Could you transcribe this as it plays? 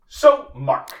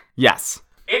Mark. Yes.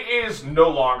 It is no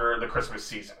longer the Christmas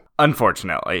season.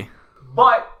 Unfortunately.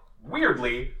 But,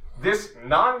 weirdly, this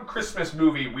non-Christmas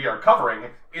movie we are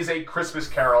covering is a Christmas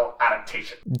Carol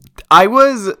adaptation. I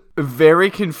was very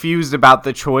confused about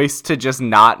the choice to just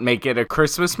not make it a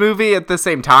Christmas movie at the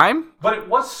same time. But it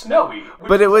was snowy, which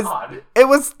But it was odd. It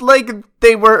was like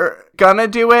they were gonna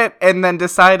do it and then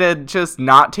decided just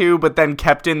not to, but then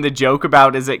kept in the joke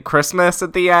about is it Christmas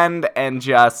at the end, and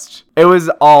just it was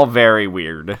all very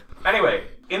weird. Anyway,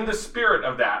 in the spirit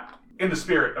of that, in the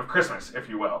spirit of Christmas, if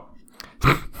you will.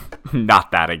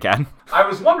 Not that again. I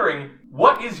was wondering,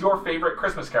 what is your favorite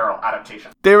Christmas Carol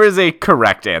adaptation? There is a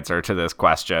correct answer to this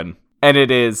question, and it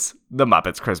is The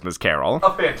Muppets Christmas Carol.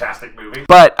 A fantastic movie.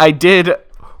 But I did,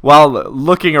 while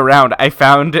looking around, I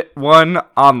found one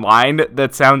online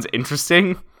that sounds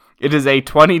interesting. It is a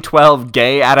 2012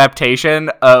 gay adaptation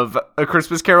of A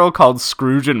Christmas Carol called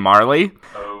Scrooge and Marley.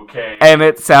 Okay. And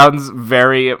it sounds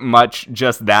very much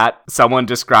just that. Someone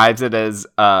describes it as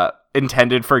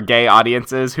intended for gay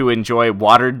audiences who enjoy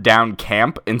watered-down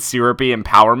camp and syrupy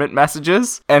empowerment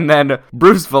messages. And then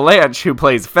Bruce Valanche, who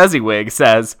plays Fezziwig,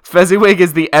 says, Fezziwig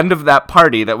is the end of that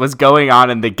party that was going on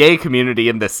in the gay community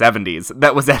in the 70s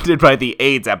that was ended by the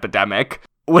AIDS epidemic.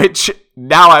 Which,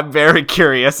 now I'm very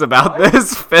curious about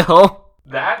this, Phil.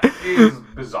 That is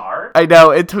bizarre. I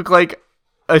know, it took like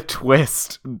a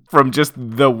twist from just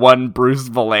the one Bruce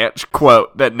Valanche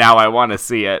quote that now I want to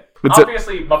see it.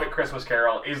 Obviously, Muppet Christmas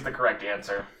Carol is the correct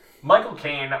answer. Michael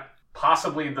Caine,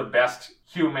 possibly the best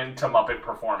human to Muppet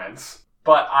performance.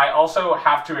 But I also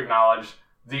have to acknowledge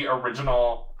the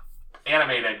original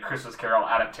animated Christmas Carol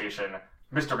adaptation,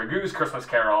 Mr. Magoo's Christmas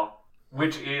Carol,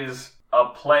 which is a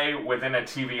play within a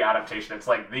TV adaptation. It's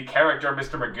like the character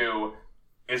Mr. Magoo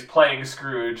is playing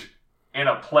Scrooge in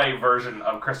a play version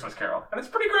of Christmas Carol. And it's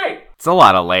pretty great. It's a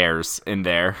lot of layers in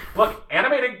there. Look,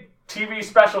 animated TV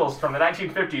specials from the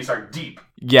 1950s are deep.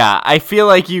 Yeah, I feel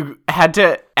like you had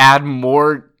to add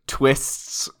more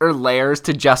twists or layers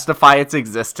to justify its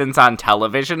existence on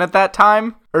television at that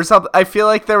time or something. I feel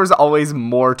like there was always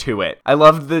more to it. I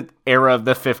loved the era of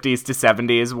the 50s to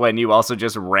 70s when you also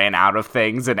just ran out of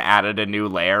things and added a new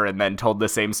layer and then told the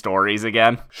same stories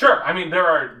again. Sure, I mean, there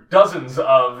are dozens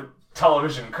of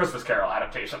television Christmas Carol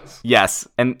adaptations. Yes,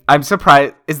 and I'm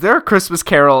surprised. Is there a Christmas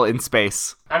Carol in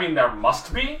space? I mean, there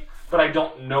must be, but I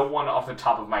don't know one off the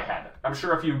top of my head. I'm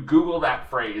sure if you Google that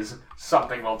phrase,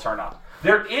 something will turn up.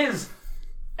 There is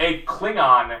a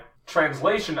Klingon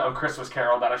translation of Christmas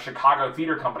Carol that a Chicago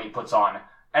theater company puts on,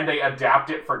 and they adapt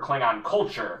it for Klingon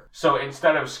culture. So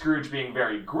instead of Scrooge being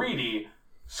very greedy,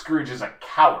 Scrooge is a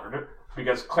coward,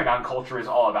 because Klingon culture is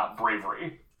all about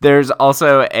bravery. There's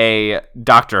also a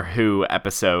Doctor Who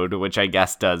episode, which I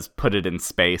guess does put it in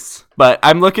space. But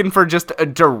I'm looking for just a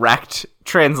direct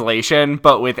translation,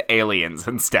 but with aliens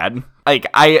instead. Like,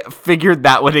 I figured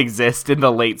that would exist in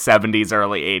the late 70s,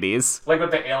 early 80s. Like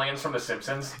with the aliens from The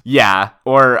Simpsons? Yeah,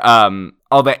 or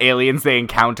all the aliens they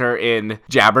encounter in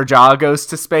Jabberjaw Goes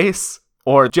to Space.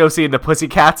 Or Josie and the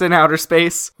Pussycats in Outer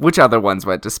Space. Which other ones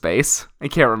went to space? I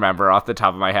can't remember off the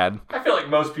top of my head. I feel like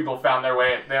most people found their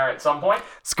way there at some point.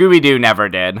 Scooby-Doo never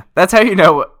did. That's how you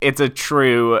know it's a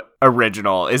true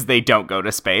original, is they don't go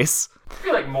to space. I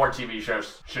feel like more TV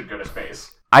shows should go to space.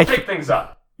 I Pick things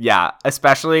up. Yeah,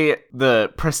 especially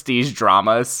the prestige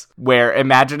dramas, where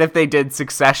imagine if they did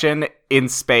Succession in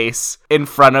space in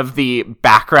front of the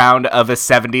background of a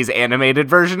 70s animated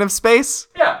version of space.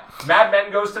 Yeah, Mad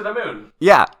Men Goes to the Moon.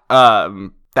 Yeah,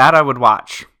 that I would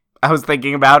watch. I was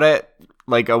thinking about it,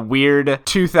 like a weird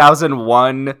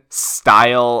 2001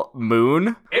 style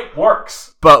moon. It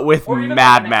works. But with or even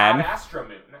Mad like Men. Ad Astra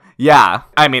Moon. Yeah,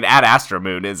 I mean, Ad Astra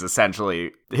Moon is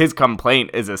essentially, his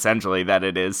complaint is essentially that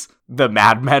it is the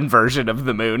Mad Men version of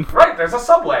the moon. Right, there's a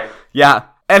subway. Yeah,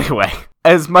 anyway,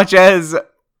 as much as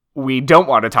we don't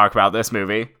want to talk about this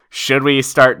movie, should we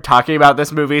start talking about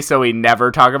this movie so we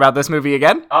never talk about this movie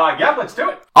again? Yeah, let's do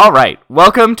it. All right,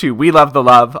 welcome to We Love the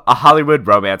Love, a Hollywood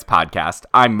romance podcast.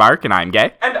 I'm Mark, and I'm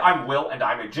gay. And I'm Will, and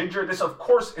I'm a ginger. This, of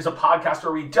course, is a podcast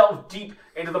where we delve deep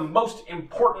into the most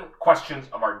important questions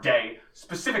of our day.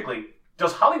 Specifically,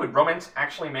 does Hollywood romance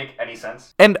actually make any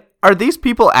sense? And are these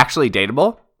people actually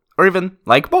dateable? Or even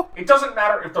likable? It doesn't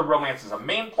matter if the romance is a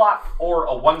main plot, or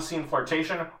a one-scene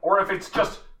flirtation, or if it's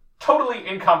just totally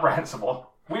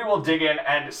incomprehensible. We will dig in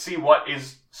and see what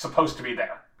is supposed to be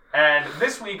there. And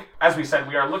this week, as we said,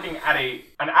 we are looking at an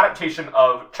adaptation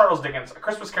of Charles Dickens' A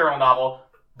Christmas Carol novel,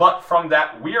 but from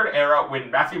that weird era when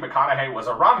Matthew McConaughey was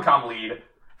a rom-com lead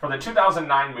for the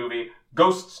 2009 movie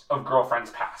Ghosts of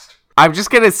Girlfriends Past. I'm just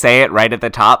going to say it right at the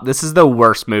top. This is the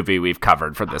worst movie we've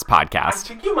covered for this I podcast.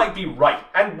 think you might be right.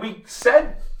 And we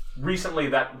said recently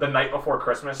that The Night Before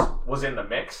Christmas was in the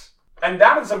mix. And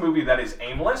that is a movie that is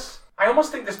aimless. I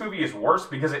almost think this movie is worse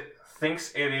because it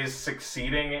thinks it is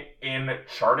succeeding in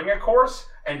charting a course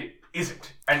and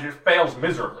isn't, and it fails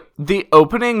miserably. The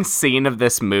opening scene of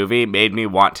this movie made me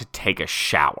want to take a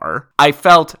shower. I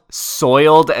felt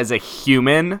soiled as a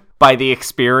human by the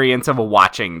experience of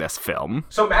watching this film.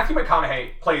 So Matthew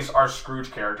McConaughey plays our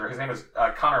Scrooge character. His name is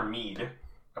Connor Mead,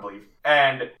 I believe.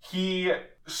 And he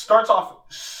starts off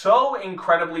so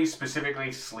incredibly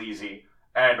specifically sleazy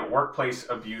and workplace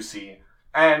abusey.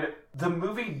 And the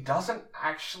movie doesn't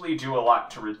actually do a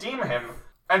lot to redeem him.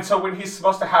 And so when he's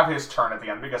supposed to have his turn at the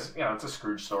end, because, it's a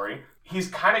Scrooge story, he's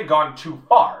kind of gone too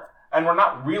far. And we're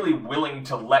not really willing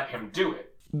to let him do it.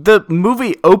 The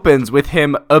movie opens with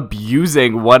him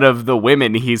abusing one of the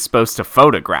women he's supposed to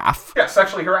photograph. Yeah,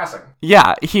 sexually harassing.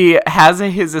 Yeah, he has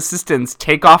his assistants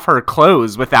take off her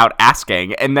clothes without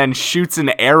asking, and then shoots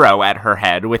an arrow at her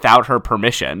head without her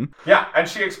permission. Yeah, and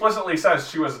she explicitly says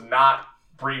she was not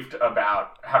briefed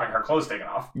about having her clothes taken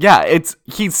off. Yeah,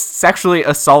 he sexually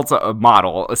assaults a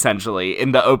model, essentially,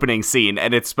 in the opening scene,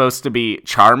 and it's supposed to be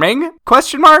charming?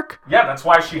 Question mark? Yeah, that's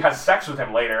why she has sex with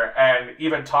him later, and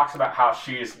even talks about how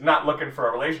she's not looking for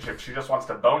a relationship, she just wants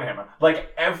to bone him.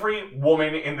 Like every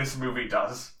woman in this movie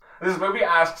does. This movie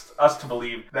asks us to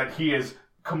believe that he is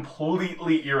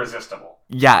completely irresistible.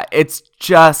 Yeah, it's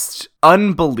just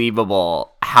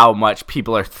unbelievable how much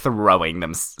people are throwing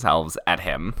themselves at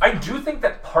him. I do think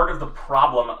that part of the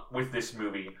problem with this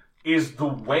movie is the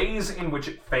ways in which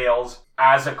it fails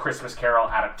as a Christmas Carol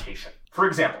adaptation. For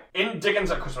example, in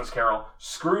Dickens' A Christmas Carol,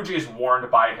 Scrooge is warned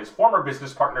by his former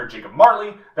business partner Jacob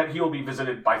Marley that he will be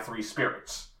visited by three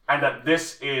spirits, and that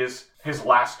this is his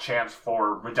last chance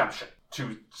for redemption,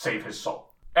 to save his soul.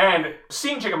 And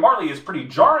seeing Jacob Marley is pretty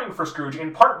jarring for Scrooge,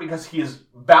 in part because he is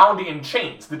bound in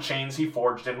chains, the chains he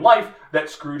forged in life that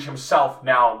Scrooge himself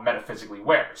now metaphysically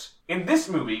wears. In this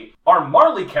movie, our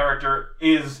Marley character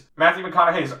is Matthew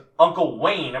McConaughey's Uncle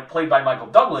Wayne, played by Michael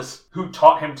Douglas, who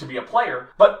taught him to be a player.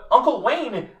 But Uncle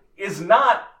Wayne is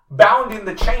not bound in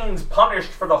the chains,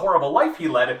 punished for the horrible life he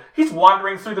led. He's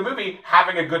wandering through the movie,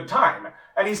 having a good time.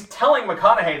 And he's telling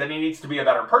McConaughey that he needs to be a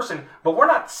better person, but we're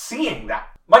not seeing that.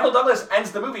 Michael Douglas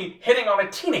ends the movie hitting on a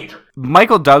teenager.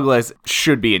 Michael Douglas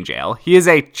should be in jail. He is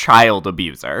a child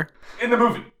abuser. In the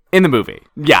movie. In the movie.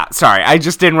 Yeah, sorry. I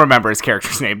just didn't remember his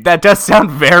character's name. That does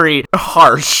sound very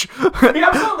harsh. He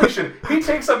absolutely should. He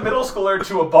takes a middle schooler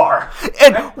to a bar.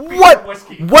 And what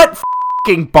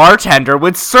f***ing bartender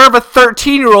would serve a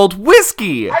 13-year-old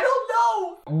whiskey? I don't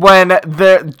know. When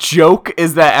the joke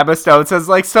is that Emma Stone says,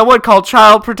 someone called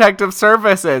Child Protective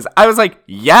Services. I was like,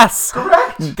 yes. Correct.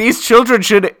 These children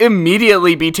should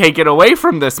immediately be taken away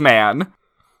from this man.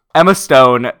 Emma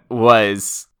Stone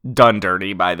was done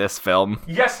dirty by this film.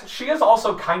 Yes, she is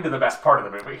also kind of the best part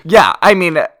of the movie. Yeah, I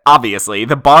mean, obviously,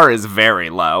 the bar is very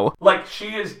low.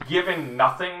 She is given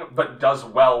nothing, but does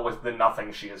well with the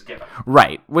nothing she is given.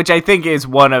 Right, which I think is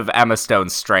one of Emma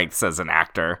Stone's strengths as an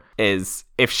actor, is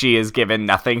if she is given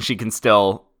nothing, she can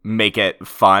still make it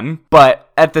fun. But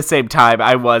at the same time,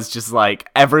 I was just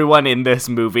everyone in this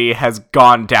movie has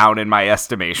gone down in my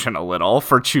estimation a little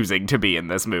for choosing to be in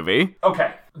this movie.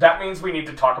 Okay, that means we need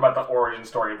to talk about the origin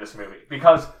story of this movie,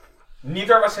 because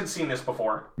neither of us had seen this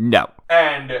before. No.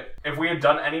 And if we had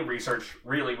done any research,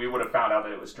 really, we would have found out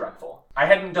that it was dreadful. I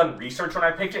hadn't done research when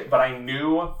I picked it, but I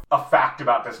knew a fact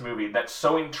about this movie that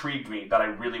so intrigued me that I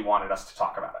really wanted us to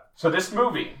talk about it. So this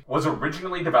movie was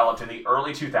originally developed in the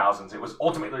early 2000s. It was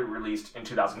ultimately released in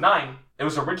 2009. It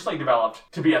was originally developed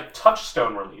to be a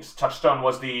Touchstone release. Touchstone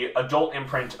was the adult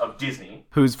imprint of Disney.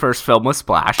 Whose first film was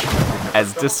Splash,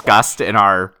 as discussed in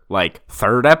our,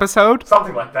 third episode?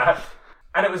 Something like that.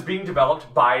 And it was being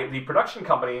developed by the production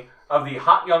company of the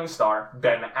hot young star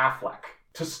Ben Affleck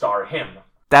to star him.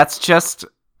 That's just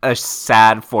a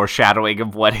sad foreshadowing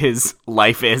of what his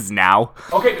life is now.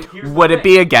 Okay, but here's the Would thing. it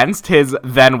be against his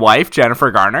then wife,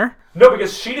 Jennifer Garner? No,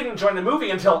 because she didn't join the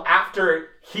movie until after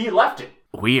he left it.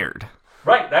 Weird.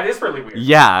 Right, that is really weird.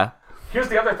 Yeah. Here's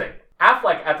the other thing.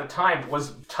 Affleck at the time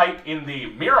was tight in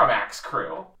the Miramax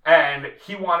crew, and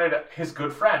he wanted his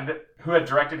good friend, who had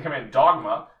directed him in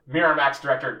Dogma, Miramax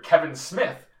director Kevin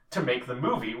Smith, to make the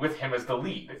movie with him as the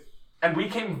lead. And we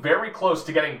came very close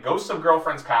to getting Ghosts of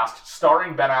Girlfriends Past,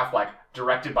 starring Ben Affleck,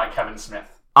 directed by Kevin Smith.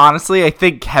 Honestly, I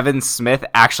think Kevin Smith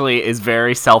actually is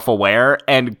very self-aware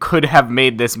and could have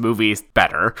made this movie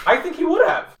better. I think he would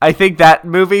have. I think that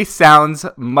movie sounds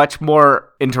much more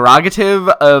interrogative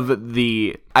of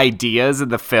the ideas of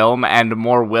the film and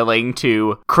more willing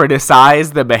to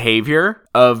criticize the behavior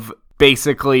of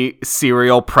basically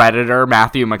serial predator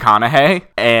Matthew McConaughey,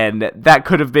 and that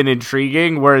could have been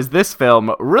intriguing, whereas this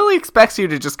film really expects you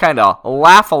to just kind of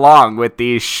laugh along with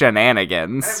these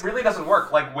shenanigans. And it really doesn't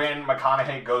work, like when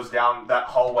McConaughey goes down that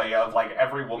hallway of like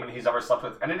every woman he's ever slept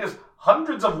with, and it is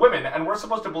hundreds of women, and we're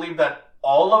supposed to believe that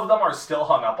all of them are still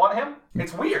hung up on him?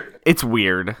 It's weird. It's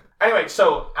weird. Anyway,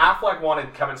 so Affleck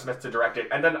wanted Kevin Smith to direct it,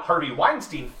 and then Harvey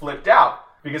Weinstein flipped out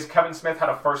because Kevin Smith had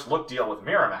a first look deal with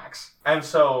Miramax. And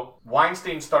so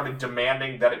Weinstein started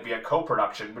demanding that it be a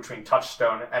co-production between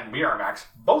Touchstone and Miramax,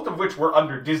 both of which were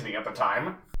under Disney at the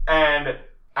time. And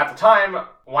at the time,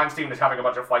 Weinstein was having a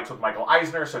bunch of fights with Michael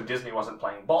Eisner, so Disney wasn't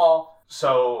playing ball.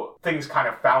 So things kind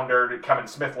of foundered. Kevin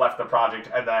Smith left the project,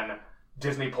 and then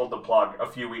Disney pulled the plug a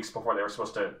few weeks before they were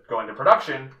supposed to go into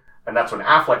production. And that's when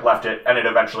Affleck left it, and it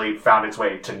eventually found its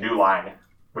way to New Line,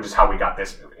 which is how we got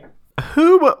this movie.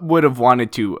 Who would have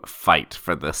wanted to fight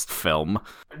for this film?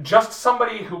 Just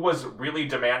somebody who was really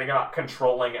demanding about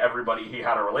controlling everybody he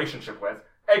had a relationship with,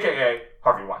 aka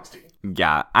Harvey Weinstein.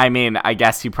 Yeah, I mean, I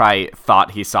guess he probably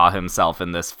thought he saw himself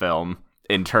in this film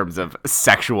in terms of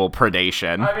sexual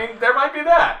predation. I mean, there might be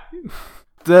that.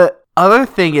 The other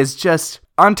thing is just,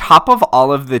 on top of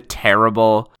all of the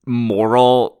terrible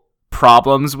moral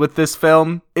problems with this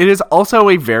film, it is also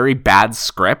a very bad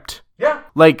script. Yeah.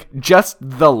 Like, just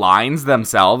the lines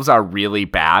themselves are really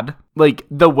bad. Like,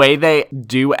 the way they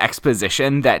do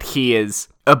exposition that he is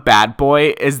a bad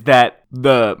boy is that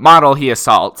the model he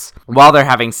assaults while they're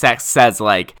having sex says,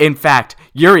 like, in fact,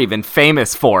 you're even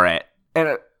famous for it.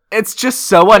 And it's just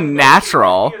so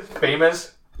unnatural. He is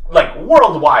famous, like,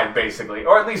 worldwide, basically,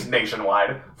 or at least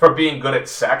nationwide, for being good at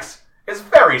sex. It's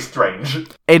very strange.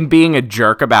 And being a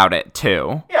jerk about it,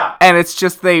 too. Yeah. And it's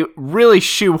just, they really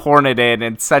shoehorn it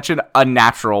in such an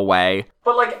unnatural way.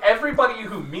 But, like, everybody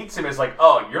who meets him is like,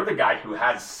 oh, you're the guy who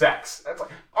has sex. It's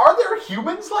like, are there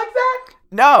humans like that?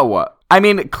 No. I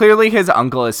mean, clearly his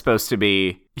uncle is supposed to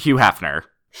be Hugh Hefner.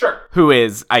 Sure. Who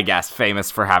is, I guess, famous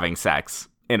for having sex,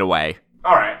 in a way.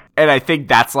 All right. And I think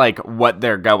that's, like, what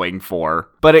they're going for.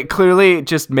 But it clearly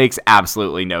just makes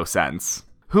absolutely no sense.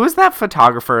 Who is that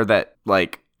photographer that,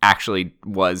 like, actually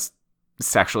was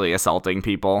sexually assaulting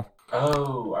people?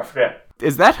 Oh, I forget.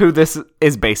 Is that who this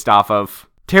is based off of?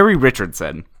 Terry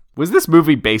Richardson. Was this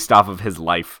movie based off of his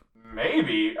life?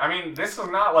 Maybe. I mean, this is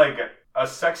not, like, a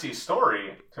sexy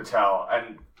story to tell,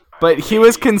 and... But he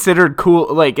was considered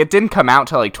cool, like, it didn't come out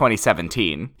till, like,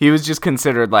 2017. He was just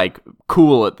considered, like,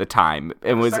 cool at the time.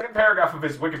 It was... The second paragraph of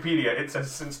his Wikipedia, it says,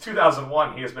 since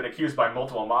 2001, he has been accused by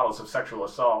multiple models of sexual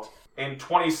assault. In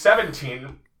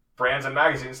 2017, brands and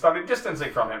magazines started distancing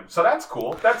from him. So that's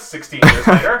cool. That's 16 years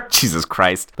later. Jesus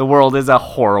Christ. The world is a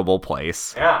horrible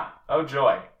place. Yeah. Oh,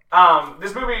 joy.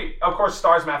 This movie, of course,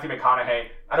 stars Matthew McConaughey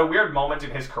at a weird moment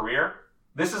in his career.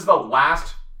 This is the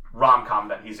last rom-com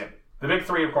that he's in. The big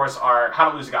three, of course, are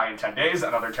How to Lose a Guy in 10 Days,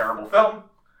 another terrible film,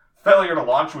 Failure to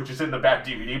Launch, which is in the bad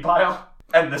DVD pile,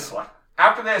 and this one.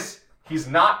 After this, he's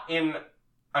not in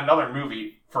another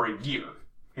movie for a year.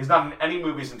 He's not in any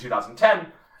movies in 2010,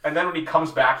 and then when he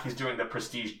comes back, he's doing the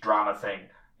prestige drama thing.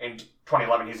 In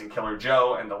 2011, he's in Killer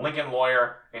Joe and The Lincoln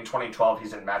Lawyer. In 2012,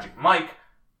 he's in Magic Mike.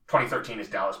 2013 is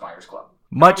Dallas Buyers Club.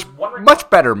 Much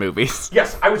better movies.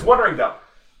 Yes, I was wondering, though,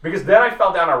 because then I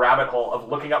fell down a rabbit hole of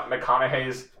looking up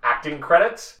McConaughey's acting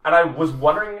credits, and I was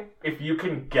wondering if you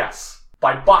can guess,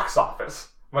 by box office,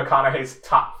 McConaughey's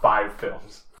top 5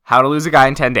 films. How to Lose a Guy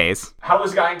in 10 Days. How to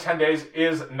Lose a Guy in 10 Days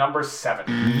is number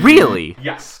 7. Really?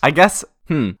 Yes. I guess,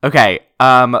 okay,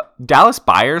 Dallas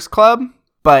Buyers Club?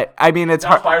 But, I mean, it's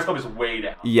Dallas Buyers Club is way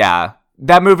down. Yeah.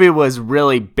 That movie was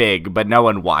really big, but no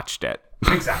one watched it.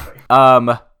 Exactly.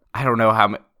 I don't know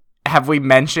how... Have we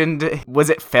mentioned... Was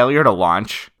it Failure to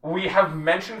Launch? We have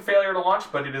mentioned Failure to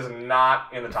Launch, but it is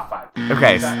not in the top 5.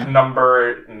 Okay. It's at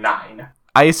number 9.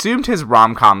 I assumed his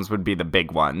rom-coms would be the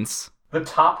big ones. The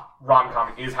top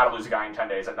rom-com is How to Lose a Guy in 10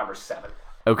 Days at number 7.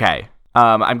 Okay.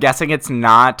 I'm guessing it's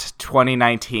not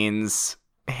 2019's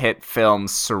hit film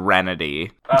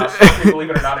Serenity. Serenity, believe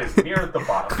it or not, is near the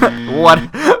bottom.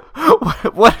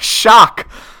 What a shock!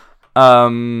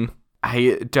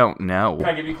 I don't know. Can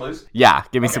I give you clues? Yeah,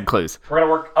 give me some clues. We're going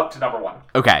to work up to number 1.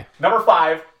 Okay. Number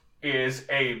 5 is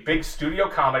a big studio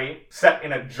comedy set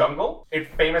in a jungle.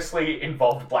 It famously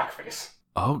involved blackface.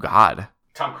 Oh, God.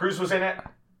 Tom Cruise was in it,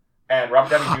 and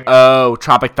Robert Downey Jr. Oh,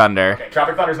 Tropic Thunder. Okay,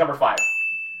 Tropic Thunder is number 5.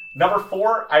 Number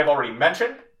 4, I've already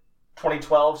mentioned.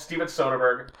 2012, Steven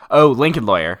Soderbergh. Oh, Lincoln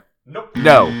Lawyer. Nope.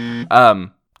 No.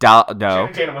 No.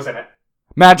 Channing Tatum was in it.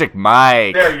 Magic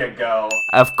Mike. There you go.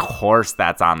 Of course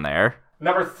that's on there.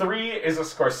 Number 3 is a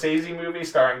Scorsese movie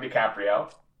starring DiCaprio.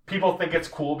 People think it's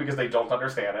cool because they don't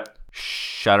understand it.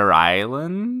 Shutter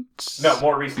Island? No,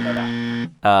 more recent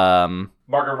than that.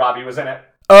 Margot Robbie was in it.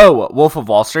 Oh, Wolf of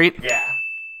Wall Street? Yeah.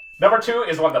 Number 2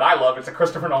 is one that I love. It's a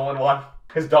Christopher Nolan one.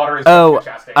 His daughter is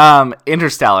Jessica Chastain.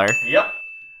 Interstellar. Yep.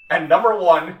 And number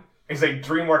 1 is a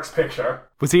DreamWorks picture.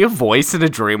 Was he a voice in a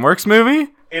DreamWorks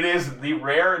movie? It is the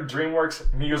rare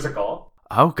DreamWorks musical.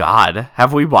 Oh, God.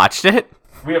 Have we watched it?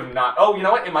 We have not. Oh, you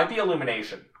know what? It might be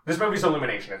Illumination. This movie's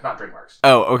Illumination. It's not DreamWorks.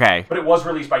 Oh, okay. But it was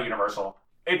released by Universal.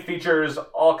 It features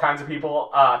all kinds of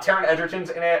people. Taron Egerton's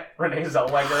in it. Renee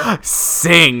Zellweger.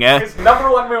 Sing. His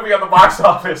number 1 movie on the box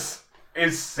office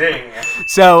is Sing.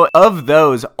 So, of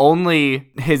those,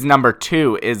 only his number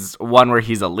 2 is one where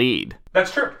he's a lead.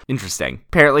 That's true. Interesting.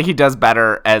 Apparently he does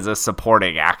better as a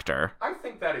supporting actor. I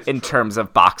think that is in true. terms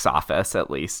of box office, at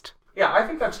least. Yeah, I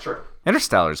think that's true.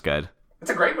 Interstellar's good. It's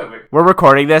a great movie. We're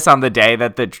recording this on the day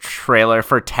that the trailer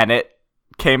for Tenet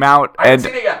came out. I haven't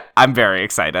seen it yet. I'm very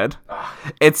excited.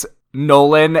 Ugh. It's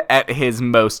Nolan at his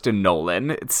most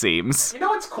Nolan, it seems. You know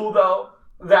what's cool, though?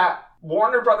 That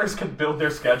Warner Brothers can build their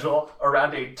schedule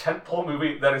around a tentpole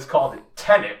movie that is called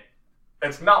Tenet.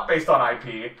 It's not based on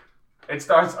IP. It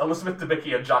stars Elizabeth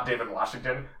Debicki and John David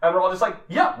Washington. And we're all just like,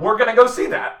 yeah, we're going to go see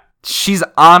that. She's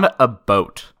on a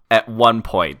boat at one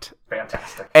point.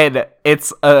 Fantastic. And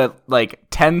it's a,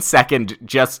 10-second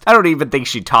just... I don't even think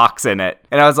she talks in it.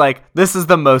 And I was like, this is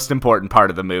the most important part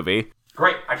of the movie.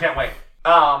 Great. I can't wait.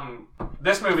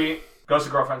 This movie, Ghost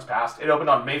of Girlfriend's Past, it opened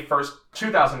on May 1st,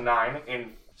 2009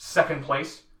 in second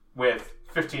place with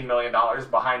 $15 million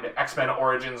behind X-Men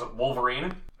Origins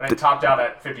Wolverine. And it topped out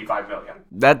at $55 million.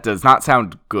 That does not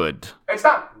sound good. It's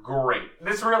not great.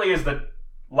 This really is the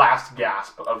last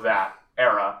gasp of that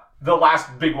era. The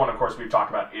last big one, of course, we've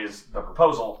talked about is The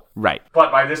Proposal. Right.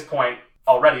 But by this point,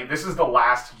 already, this is the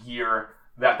last year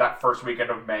that first weekend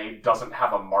of May doesn't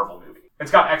have a Marvel movie.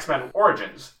 It's got X-Men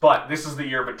Origins, but this is the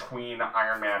year between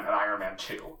Iron Man and Iron Man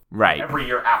 2. Right. Every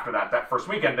year after that first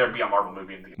weekend, there'd be a Marvel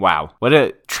movie in the Wow. What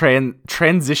a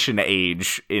transition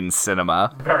age in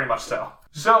cinema. Very much so.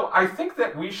 So I think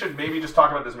that we should maybe just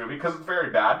talk about this movie because it's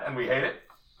very bad and we hate it.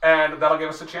 And that'll give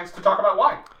us a chance to talk about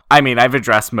why. I mean, I've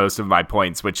addressed most of my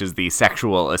points, which is the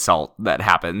sexual assault that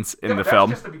happens in the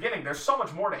film. That's just the beginning. There's so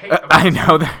much more to hate about I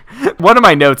know that. One of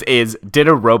my notes is, did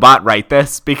a robot write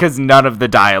this? Because none of the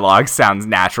dialogue sounds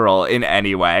natural in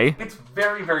any way. It's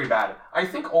very, very bad. I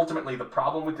think ultimately the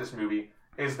problem with this movie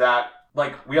is that,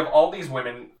 we have all these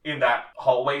women in that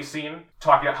hallway scene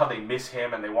talking about how they miss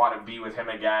him and they want to be with him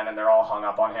again and they're all hung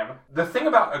up on him. The thing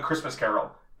about A Christmas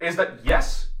Carol is that,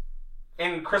 yes,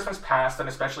 in Christmas Past and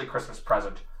especially Christmas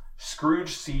Present,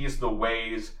 Scrooge sees the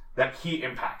ways that he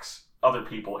impacts other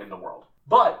people in the world.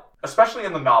 But, especially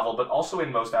in the novel, but also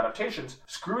in most adaptations,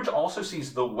 Scrooge also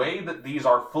sees the way that these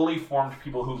are fully formed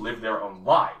people who live their own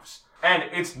lives. And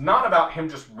it's not about him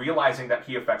just realizing that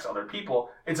he affects other people,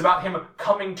 it's about him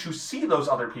coming to see those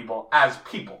other people as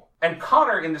people. And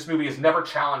Connor in this movie is never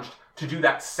challenged to do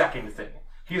that second thing.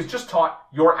 He is just taught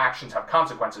your actions have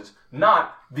consequences,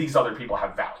 not these other people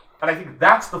have value. And I think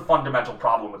that's the fundamental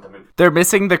problem with the movie. They're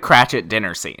missing the Cratchit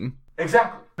dinner scene.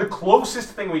 Exactly. The closest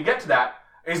thing we get to that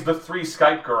is the 3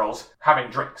 Skype girls having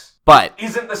drinks. But it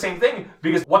isn't the same thing,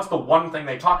 because what's the one thing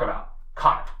they talk about?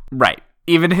 Connor. Right.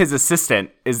 Even his assistant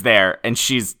is there, and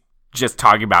she's just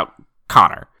talking about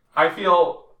Connor. I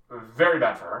feel very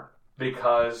bad for her,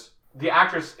 because the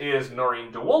actress is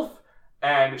Noreen DeWolf,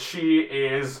 and she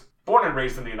is born and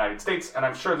raised in the United States, and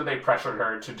I'm sure that they pressured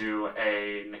her to do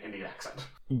an Indian accent.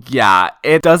 Yeah,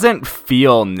 it doesn't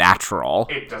feel natural.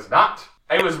 It does not.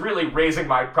 It was really raising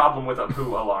my problem with Apu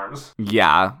alarms.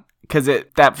 Yeah, because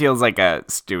that feels like a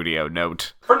studio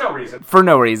note. For no reason. For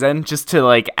no reason, just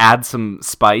to add some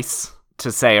spice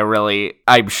to say a really,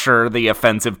 I'm sure, the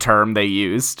offensive term they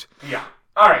used. Yeah.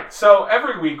 Alright, so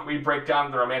every week we break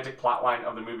down the romantic plotline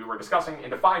of the movie we're discussing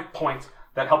into 5 points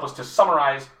that help us to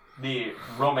summarize the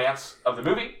romance of the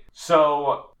movie.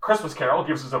 So, Christmas Carol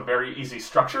gives us a very easy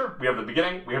structure. We have the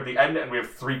beginning, we have the end, and we have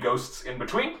 3 ghosts in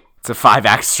between. It's a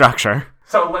 5-act structure.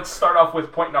 So let's start off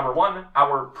with point number 1,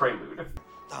 our prelude.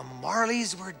 The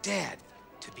Marleys were dead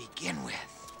to begin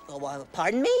with. Oh, well,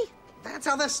 pardon me? That's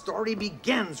how the story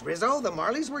begins, Rizzo. The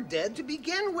Marleys were dead to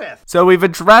begin with. So we've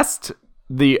addressed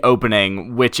the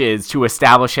opening, which is to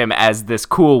establish him as this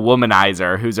cool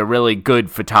womanizer who's a really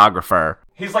good photographer.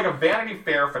 He's like a Vanity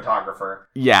Fair photographer.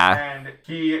 Yeah. And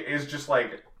he is just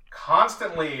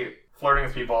constantly flirting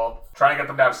with people, trying to get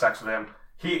them to have sex with him.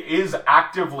 He is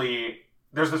actively...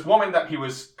 There's this woman that he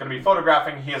was going to be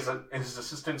photographing. He has his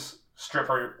assistants strip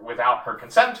her without her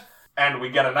consent. And we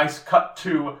get a nice cut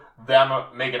to them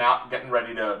making out, getting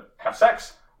ready to have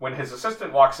sex. when his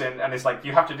assistant walks in and is like,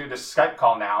 you have to do this Skype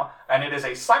call now, and it is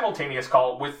a simultaneous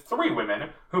call with 3 women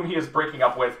whom he is breaking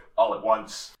up with all at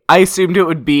once. I assumed it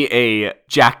would be a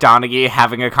Jack Donaghy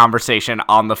having a conversation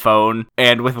on the phone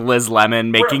and with Liz Lemon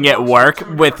making it work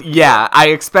with, I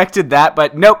expected that,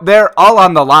 but nope, they're all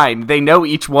on the line. They know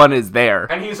each one is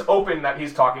there. And he's open that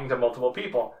he's talking to multiple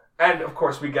people. And, of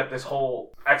course, we get this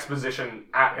whole exposition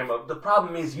at him of, the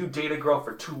problem is you date a girl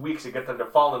for 2 weeks to get them to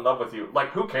fall in love with you. Like,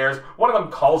 who cares? One of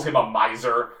them calls him a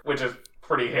miser, which is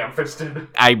pretty ham-fisted.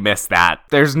 I miss that.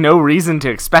 There's no reason to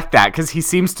expect that, because he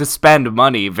seems to spend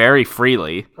money very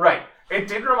freely. Right. It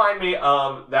did remind me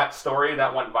of that story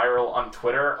that went viral on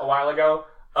Twitter a while ago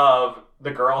of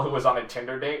the girl who was on a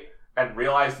Tinder date and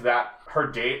realized that her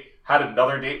date had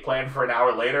another date planned for an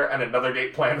hour later and another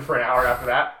date planned for an hour after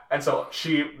that. And so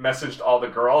she messaged all the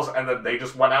girls and then they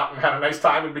just went out and had a nice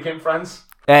time and became friends.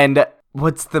 And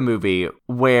what's the movie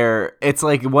where it's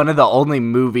like one of the only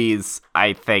movies,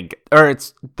 I think, or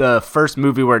it's the first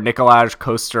movie where Nikolaj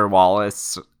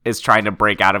Coster-Waldau is trying to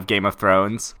break out of Game of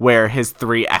Thrones, where his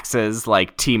 3 exes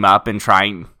like team up and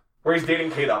trying... Where he's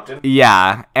dating Kate Upton.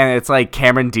 Yeah, and it's like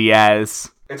Cameron Diaz...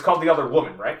 It's called The Other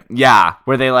Woman, right? Yeah,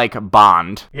 where they, like,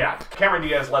 bond. Yeah, Cameron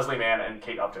Diaz, Leslie Mann, and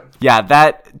Kate Upton. Yeah,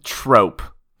 that trope.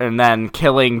 And then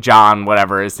killing John,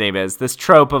 whatever his name is. This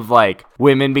trope of, like,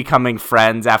 women becoming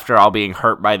friends after all being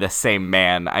hurt by the same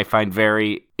man, I find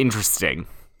very interesting.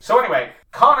 So anyway,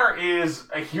 Connor is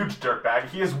a huge dirtbag.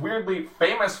 He is weirdly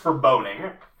famous for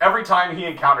boning. Every time he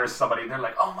encounters somebody, they're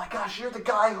like, oh my gosh, you're the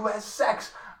guy who has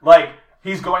sex. Like,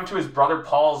 he's going to his brother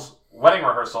Paul's wedding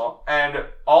rehearsal, and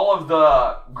all of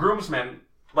the groomsmen,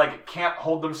 like, can't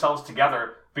hold themselves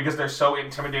together because they're so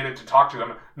intimidated to talk to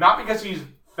him. Not because he's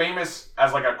famous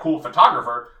as, like, a cool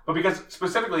photographer, but because,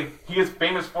 specifically, he is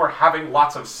famous for having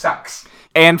lots of sex.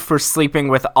 And for sleeping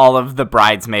with all of the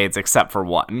bridesmaids except for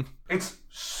one. It's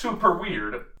super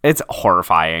weird. It's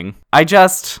horrifying.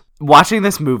 Watching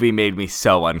this movie made me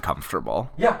so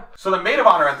uncomfortable. Yeah. So the maid of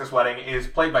honor at this wedding is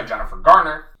played by Jennifer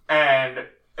Garner, and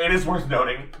it is worth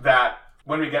noting that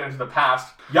when we get into the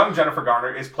past, young Jennifer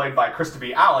Garner is played by Krista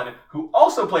B. Allen, who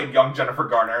also played young Jennifer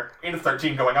Garner in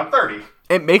 13 Going on 30.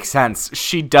 It makes sense.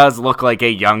 She does look like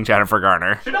a young Jennifer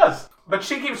Garner. She does. But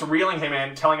she keeps reeling him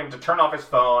in, telling him to turn off his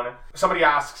phone. Somebody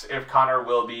asks if Connor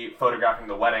will be photographing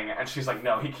the wedding, and she's like,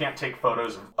 no, he can't take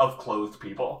photos of clothed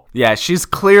people. Yeah, she's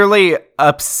clearly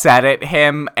upset at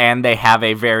him, and they have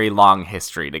a very long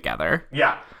history together.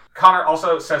 Yeah. Connor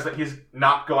also says that he's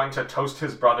not going to toast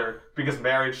his brother because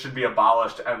marriage should be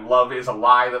abolished and love is a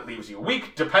lie that leaves you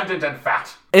weak, dependent, and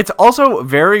fat. It's also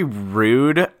very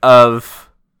rude of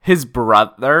his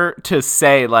brother to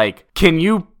say, like, can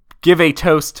you give a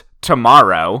toast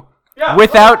tomorrow? Yeah,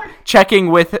 without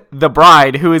checking with the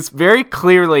bride, who is very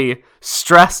clearly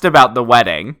stressed about the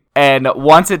wedding and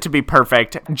wants it to be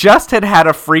perfect. Just had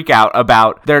a freak out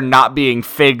about there not being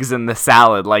figs in the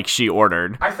salad like she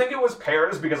ordered. I think it was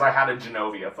pears because I had a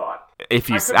Genovia thought.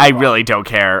 I really don't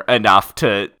care enough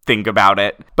to think about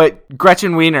it. But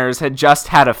Gretchen Wieners had just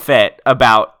had a fit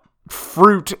about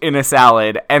fruit in a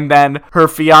salad, and then her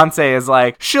fiance is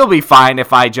like, she'll be fine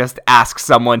if I just ask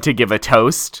someone to give a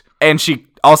toast. And she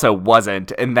also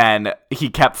wasn't, and then he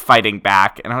kept fighting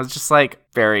back, and I was just like,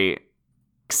 very...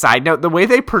 Side note, the way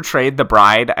they portrayed the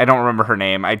bride, I don't remember her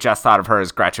name, I just thought of her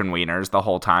as Gretchen Wieners the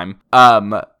whole time,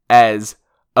 as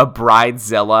a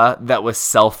bridezilla that was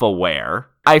self-aware,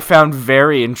 I found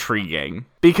very intriguing.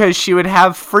 Because she would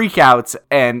have freakouts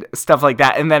and stuff like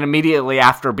that, and then immediately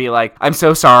after be like, I'm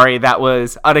so sorry, that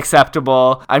was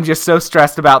unacceptable. I'm just so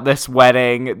stressed about this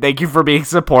wedding. Thank you for being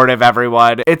supportive,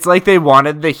 everyone. It's like they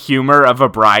wanted the humor of a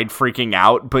bride freaking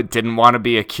out, but didn't want to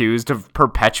be accused of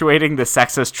perpetuating the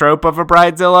sexist trope of a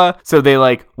bridezilla, so they,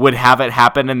 like, would have it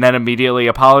happen and then immediately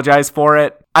apologize for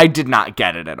it. I did not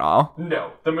get it at all.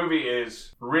 No, the movie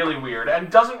is really weird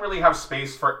and doesn't really have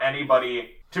space for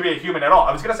anybody to be a human at all.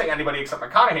 I was going to say anybody except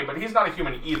McConaughey, but he's not a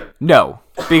human either. No,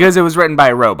 because it was written by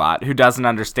a robot who doesn't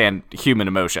understand human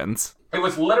emotions. It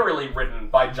was literally written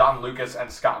by John Lucas and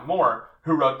Scott Moore,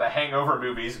 who wrote the Hangover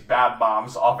movies, Bad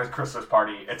Moms, Office Christmas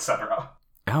Party, etc.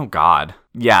 Oh, God.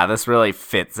 Yeah, this really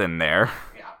fits in there.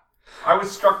 Yeah. I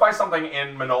was struck by something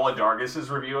in Manohla Dargis'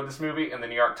 review of this movie in the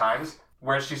New York Times,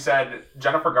 where she said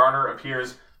Jennifer Garner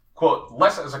appears, quote,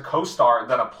 less as a co-star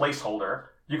than a placeholder.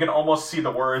 You can almost see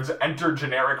the words, enter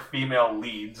generic female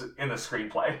leads in the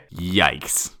screenplay.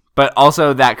 Yikes. But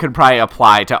also that could probably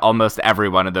apply to almost every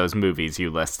one of those movies you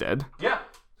listed. Yeah.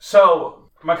 So,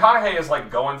 McConaughey is, like,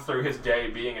 going through his day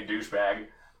being a douchebag,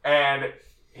 and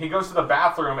he goes to the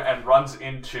bathroom and runs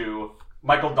into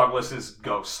Michael Douglas's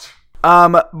ghost.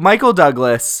 Michael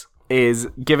Douglas is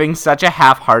giving such a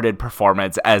half-hearted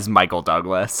performance as Michael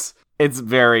Douglas. It's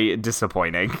very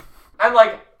disappointing. And,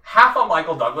 like, half of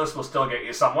Michael Douglas will still get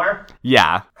you somewhere.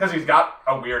 Yeah. Because he's got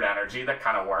a weird energy that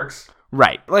kind of works.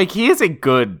 Right. Like, he is a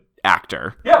good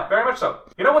actor. Yeah, very much so.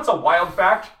 You know what's a wild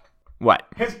fact? What?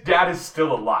 His dad is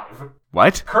still alive.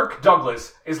 What? Kirk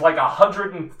Douglas is like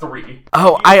 103.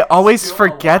 Oh, I always still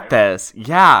forget alive. this.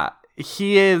 Yeah.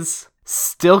 He is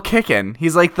still kicking.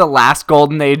 He's like the last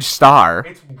Golden Age star.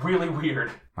 It's really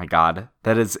weird. My God.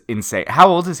 That is insane. How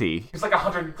old is he? He's like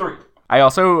 103. I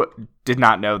also did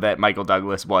not know that Michael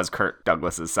Douglas was Kirk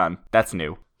Douglas's son. That's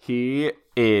new. He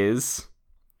is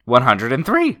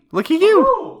 103. Look at you.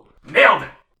 Ooh, nailed it.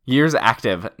 Years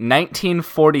active,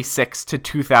 1946 to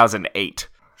 2008.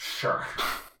 Sure.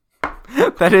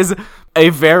 That is a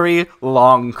very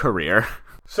long career.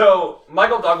 So,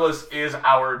 Michael Douglas is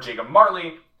our Jacob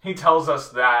Marley. He tells us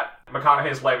that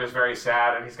McConaughey's life is very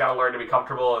sad and he's got to learn to be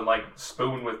comfortable and, like,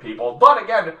 spoon with people. But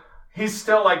again, he's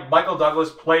still, like, Michael Douglas,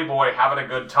 playboy, having a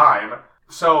good time.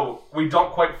 So, we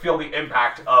don't quite feel the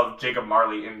impact of Jacob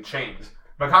Marley in chains.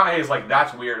 McConaughey is like,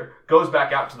 that's weird, goes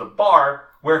back out to the bar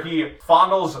where he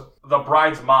fondles the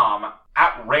bride's mom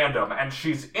at random and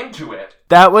she's into it.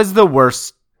 That was the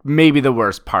worst, maybe the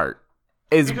worst part.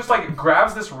 Is He just, like,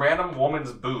 grabs this random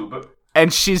woman's boob.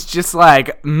 And she's just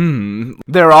like,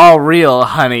 they're all real,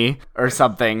 honey, or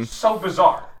something. So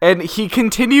bizarre. And he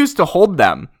continues to hold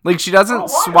them. Like, she doesn't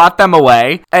why? swat them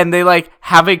away. And they, like,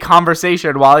 have a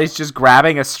conversation while he's just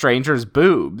grabbing a stranger's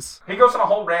boobs. He goes on a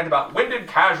whole rant about, when did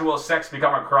casual sex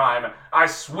become a crime? I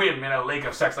swim in a lake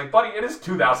of sex. Like, buddy, it is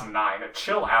 2009.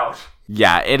 Chill out.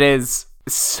 Yeah, it is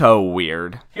so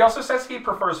weird. He also says he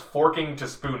prefers forking to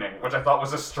spooning, which I thought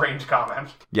was a strange comment.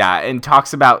 Yeah, and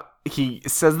talks about, he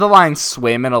says the line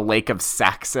swim in a lake of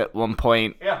sex at one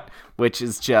point. Yeah. Which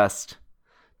is just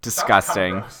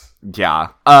disgusting. Sounds Yeah.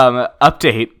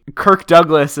 Update. Kirk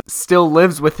Douglas still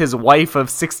lives with his wife of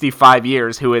 65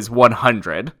 years who is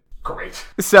 100. Great.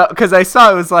 So, because I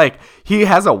saw it was like, he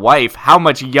has a wife. How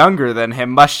much younger than him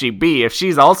must she be if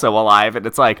she's also alive? And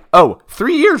it's like, oh,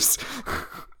 3 years.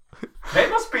 They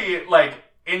must be, like,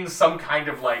 in some kind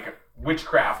of, like,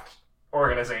 witchcraft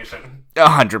organization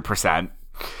 100%.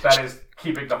 that is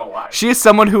keeping them alive. She is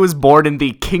someone who was born in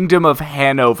the Kingdom of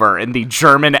Hanover in the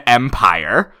German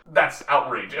Empire. That's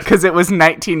outrageous. Because it was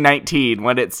 1919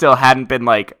 when it still hadn't been,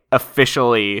 like,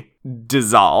 officially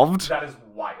dissolved. That is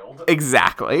wild.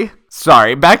 Exactly.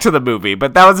 Sorry, back to the movie,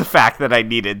 but that was a fact that I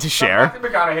needed to share. Matthew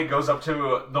McConaughey goes up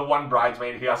to the one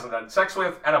bridesmaid he hasn't had sex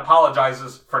with and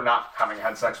apologizes for not having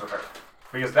had sex with her.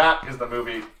 Because that is the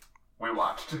movie we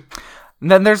watched.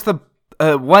 And then there's the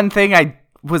one thing I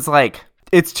was like,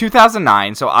 it's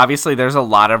 2009, so obviously there's a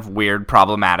lot of weird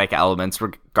problematic elements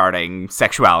regarding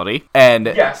sexuality. And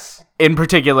Yes. in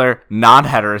particular,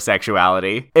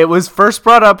 non-heterosexuality. It was first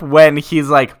brought up when he's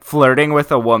like flirting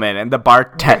with a woman and the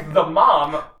bartender... The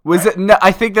mom... Was it? No,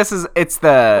 I think it's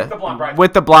the blonde bridesmaid.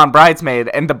 with the blonde bridesmaid,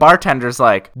 and the bartender's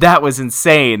like, that was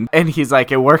insane, and he's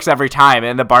like, it works every time,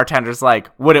 and the bartender's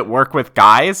like, would it work with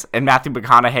guys? And Matthew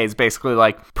McConaughey's basically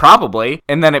like, probably,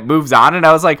 and then it moves on, and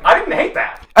I was like, I didn't hate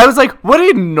that. I was like, what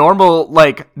a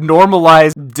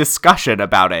normalized discussion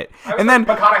about it, and then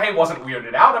McConaughey wasn't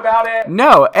weirded out about it.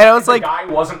 no, and I was The like, guy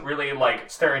wasn't really, like,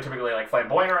 stereotypically, like,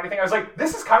 flamboyant or anything. I was like,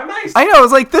 this is kind of nice. I know, I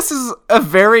was like, this is a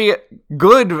very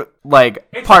good like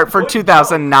It's part a for good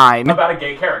 2009, joke about a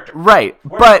gay character. right?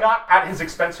 Where But it's not at his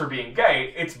expense for being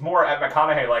gay. It's more at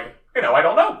McConaughey, like, you know, I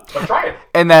don't know. Let's try it.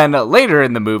 And then later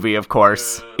in the movie, of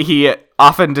course, he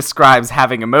often describes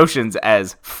having emotions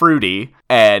as fruity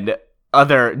and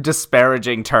other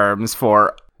disparaging terms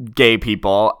for gay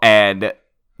people. And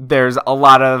there's a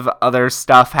lot of other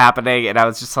stuff happening. And I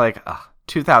was just like, ugh,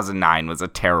 2009 was a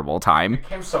terrible time.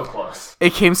 Came so close.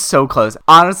 It came so close.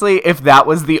 Honestly, if that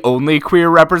was the only queer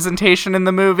representation in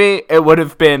the movie, it would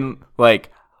have been like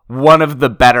one of the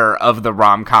better of the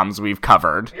rom-coms we've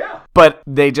covered. Yeah. But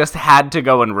they just had to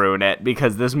go and ruin it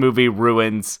because this movie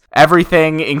ruins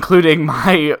everything, including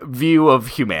my view of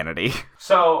humanity.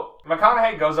 So,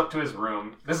 McConaughey goes up to his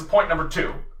room. This is point number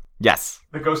 2. Yes.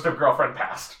 The ghost of girlfriend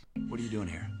past. What are you doing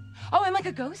here? Oh, I'm like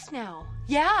a ghost now.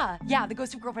 Yeah, the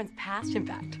ghost of girlfriend's past, in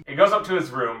fact. He goes up to his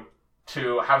room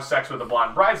to have sex with a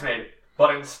blonde bridesmaid,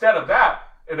 but instead of that,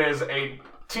 it is a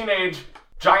teenage,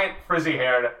 giant,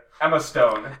 frizzy-haired Emma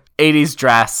Stone. 80s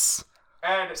dress.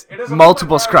 And it is a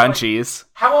Multiple moment where I was scrunchies. like,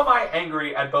 how am I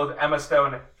angry at both Emma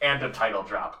Stone and a title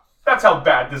drop? That's how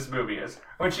bad this movie is.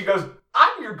 When she goes,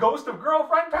 I'm your ghost of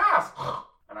girlfriend past.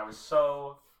 And I was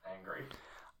so angry.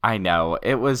 I know.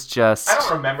 It was just... I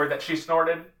don't remember that she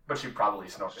snorted, but she probably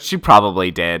snorted. She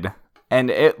probably did. And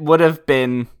it would have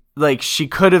been like, she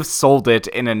could have sold it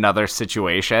in another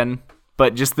situation,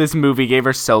 but just this movie gave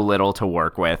her so little to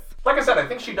work with. Like I said, I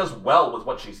think she does well with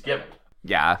what she's given.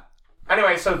 Yeah.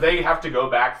 Anyway, so they have to go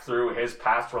back through his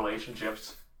past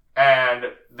relationships, and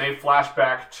they flash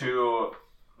back to,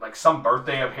 like, some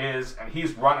birthday of his, and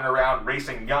he's running around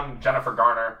racing young Jennifer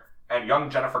Garner, and young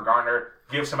Jennifer Garner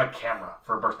gives him a camera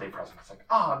for a birthday present. It's like,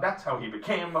 that's how he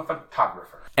became a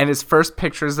photographer. And his first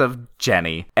pictures of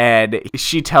Jenny, and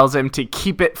she tells him to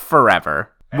keep it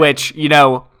forever, which,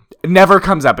 never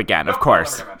comes up again, of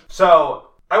course. So,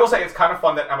 I will say it's kind of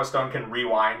fun that Emma Stone can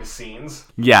rewind scenes.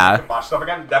 Yeah. And watch stuff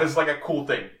again. That is, like, a cool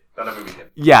thing that a movie did.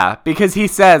 Yeah, because he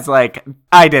says, like,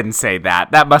 I didn't say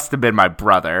that. That must have been my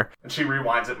brother. And she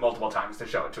rewinds it multiple times to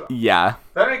show it to him. Yeah.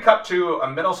 Then we cut to a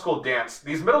middle school dance.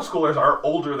 These middle schoolers are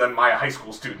older than my high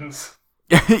school students.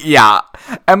 Yeah.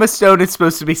 Emma Stone is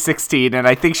supposed to be 16, and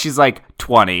I think she's, like,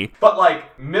 20. But,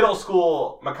 like, middle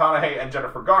school McConaughey and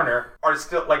Jennifer Garner are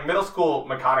still, like, middle school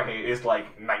McConaughey is,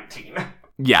 like, 19.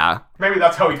 Yeah. Maybe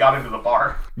that's how he got into the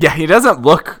bar. Yeah, he doesn't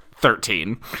look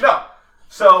 13. No.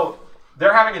 So,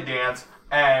 they're having a dance,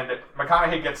 and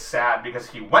McConaughey gets sad because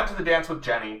he went to the dance with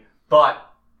Jenny,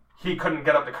 but he couldn't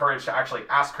get up the courage to actually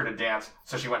ask her to dance,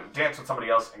 so she went and danced with somebody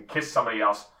else and kissed somebody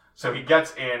else. So he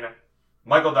gets in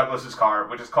Michael Douglas's car,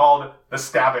 which is called the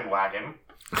Stabbin' Wagon.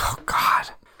 Oh, God.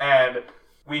 And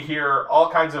we hear all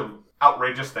kinds of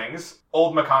outrageous things.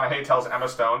 Old McConaughey tells Emma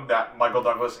Stone that Michael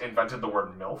Douglas invented the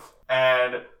word MILF.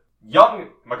 And young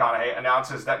McConaughey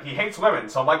announces that he hates women,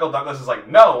 so Michael Douglas is like,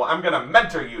 no, I'm going to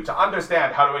mentor you to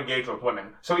understand how to engage with women.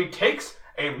 So he takes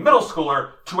a middle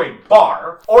schooler to a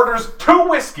bar, orders 2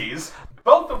 whiskeys,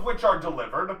 both of which are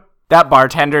delivered. That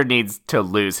bartender needs to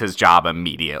lose his job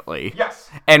immediately. Yes.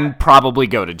 And probably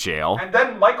go to jail. And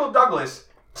then Michael Douglas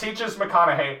teaches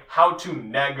McConaughey how to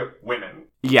neg women.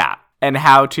 Yeah. And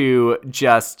how to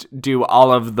just do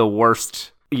all of the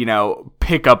worst,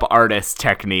 pickup artist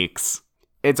techniques.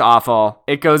 It's awful.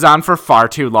 It goes on for far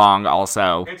too long,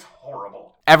 also. It's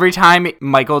horrible. Every time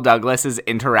Michael Douglas is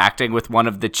interacting with one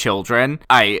of the children,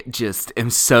 I just am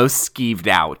so skeeved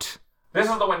out. This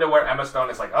is the window where Emma Stone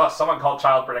is like, someone called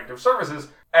Child Protective Services,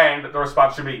 and the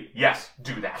response should be, yes,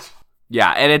 do that.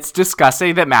 Yeah, and it's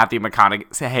disgusting that Matthew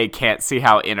McConaughey can't see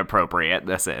how inappropriate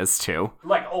this is, too.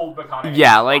 Like old McConaughey.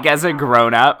 Yeah, like as a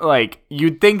grown-up, like,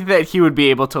 you'd think that he would be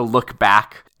able to look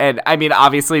back. And, I mean,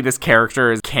 obviously this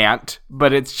character can't,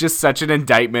 but it's just such an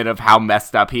indictment of how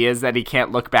messed up he is that he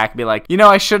can't look back and be like,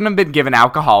 I shouldn't have been given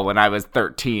alcohol when I was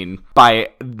 13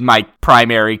 by my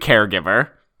primary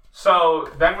caregiver. So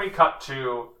then we cut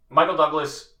to Michael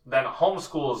Douglas then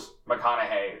homeschools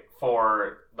McConaughey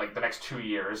for like the next 2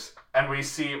 years, and we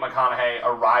see McConaughey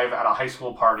arrive at a high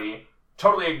school party,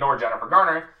 totally ignore Jennifer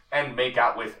Garner, and make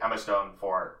out with Emma Stone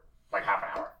for like half an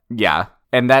hour. Yeah,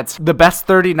 and that's the best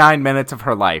 39 minutes of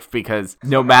her life, because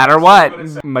no matter what,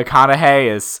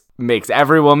 McConaughey makes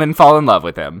every woman fall in love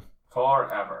with him.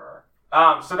 Forever.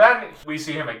 So then we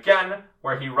see him again,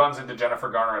 where he runs into Jennifer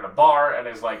Garner at a bar and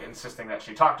is like insisting that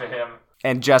she talk to him.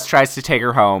 And just tries to take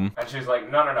her home. And she's like,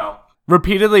 no.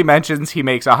 Repeatedly mentions he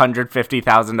makes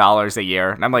 $150,000 a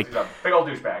year. And I'm like, he's a big old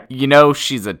douchebag.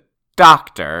 She's a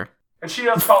doctor. And she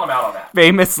does call him out on that.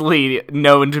 Famously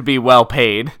known to be well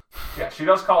paid. Yeah, she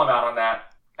does call him out on that.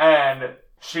 And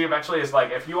she eventually is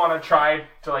like, if you want to try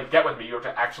to like get with me, you have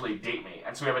to actually date me.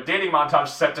 And so we have a dating montage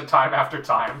set to time after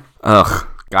time. Ugh,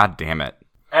 god damn it.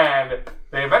 And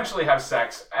they eventually have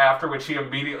sex, after which he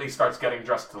immediately starts getting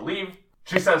dressed to leave.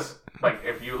 She says, like,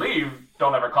 if you leave,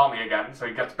 don't ever call me again. So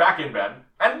he gets back in bed,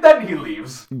 and then he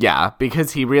leaves. Yeah,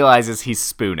 because he realizes he's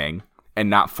spooning and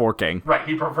not forking. Right,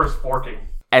 he prefers forking.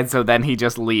 And so then he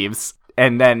just leaves.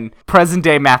 And then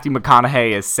present-day Matthew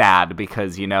McConaughey is sad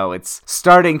because, it's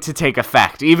starting to take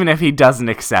effect, even if he doesn't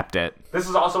accept it. This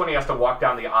is also when he has to walk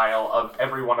down the aisle of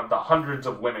every one of the hundreds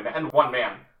of women and one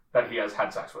man that he has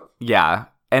had sex with. Yeah.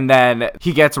 And then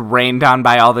he gets rained on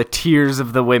by all the tears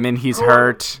of the women he's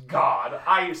hurt. God,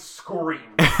 I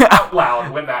screamed out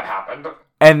loud when that happened.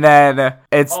 And then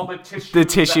it's all the tissues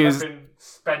that have been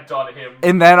spent on him.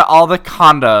 And then all the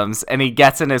condoms, and he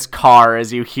gets in his car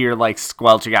as you hear, like,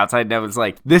 squelching outside, and it was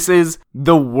like, this is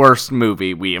the worst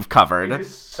movie we have covered. It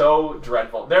is so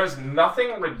dreadful. There's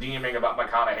nothing redeeming about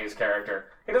McConaughey's character.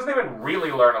 He doesn't even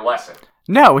really learn a lesson.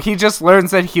 No, he just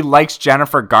learns that he likes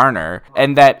Jennifer Garner,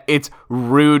 and that it's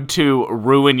rude to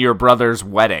ruin your brother's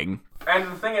wedding. And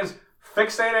the thing is,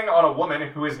 fixating on a woman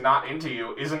who is not into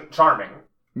you isn't charming.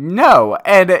 No,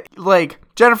 and, like,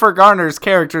 Jennifer Garner's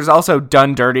character is also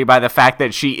done dirty by the fact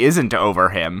that she isn't over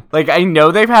him. Like, I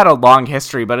know they've had a long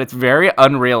history, but it's very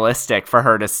unrealistic for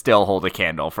her to still hold a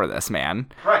candle for this man.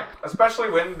 Right, especially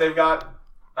when they've got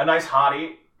a nice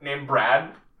hottie named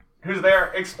Brad who's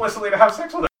there explicitly to have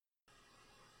sex with her.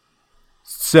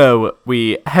 So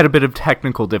we had a bit of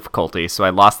technical difficulty, so I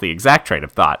lost the exact train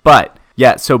of thought. But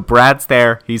yeah, so Brad's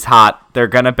there, he's hot, they're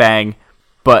gonna bang,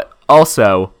 but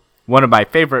also, one of my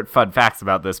favorite fun facts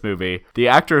about this movie, the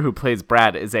actor who plays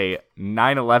Brad is a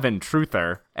 9/11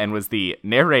 truther and was the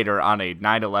narrator on a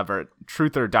 9/11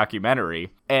 truther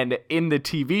documentary. And in the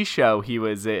TV show he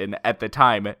was in at the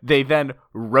time, they then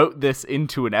wrote this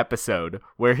into an episode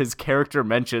where his character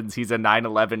mentions he's a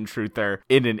 9/11 truther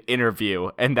in an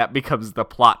interview, and that becomes the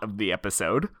plot of the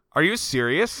episode. Are you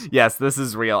serious? Yes, this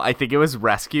is real. I think it was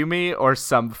Rescue Me or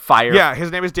some fire. Yeah,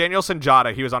 his name is Daniel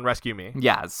Sanjata. He was on Rescue Me.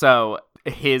 Yeah, so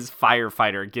his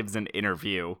firefighter gives an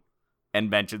interview and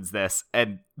mentions this,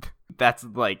 and that's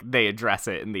like they address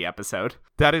it in the episode.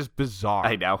 That is bizarre.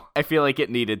 I know. I feel like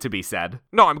it needed to be said.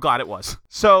 No, I'm glad it was.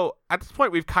 So at this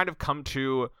point, we've kind of come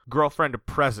to girlfriend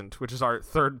present, which is our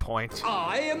third point.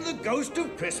 I am the ghost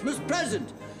of Christmas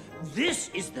present. This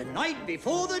is the night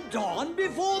before the dawn,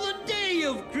 before the day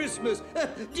of Christmas.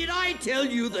 Did I tell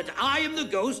you that I am the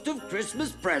ghost of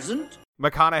Christmas present?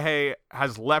 McConaughey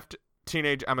has left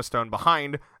teenage Emma Stone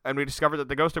behind, and we discover that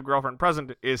the ghost of girlfriend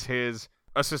present is his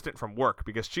assistant from work,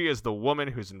 because she is the woman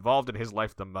who's involved in his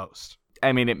life the most.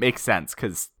 I mean, it makes sense,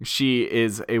 because she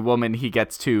is a woman he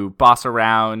gets to boss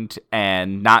around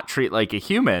and not treat like a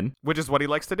human. Which is what he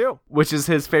likes to do. Which is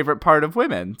his favorite part of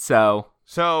women, So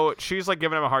she's like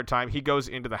giving him a hard time. He goes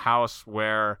into the house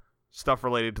where stuff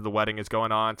related to the wedding is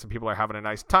going on. Some people are having a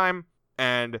nice time.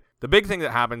 And the big thing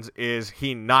that happens is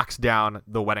he knocks down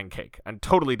the wedding cake and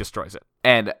totally destroys it.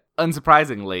 And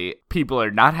unsurprisingly, people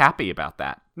are not happy about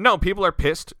that. No, people are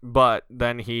pissed, but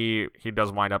then he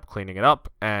does wind up cleaning it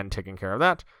up and taking care of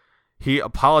that. He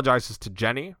apologizes to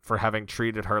Jenny for having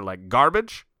treated her like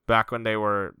garbage back when they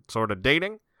were sort of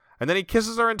dating. And then he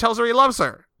kisses her and tells her he loves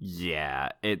her. Yeah,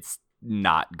 it's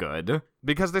not good.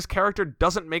 Because this character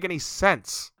doesn't make any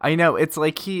sense. I know, it's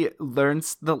like he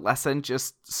learns the lesson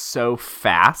just so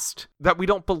fast that we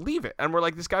don't believe it. And we're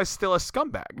like, this guy's still a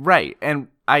scumbag. Right, and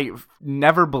I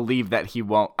never believe that he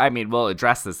won't, I mean, we'll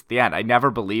address this at the end. I never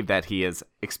believe that he has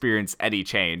experienced any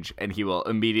change and he will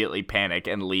immediately panic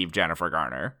and leave Jennifer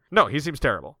Garner. No, he seems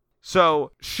terrible.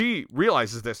 So she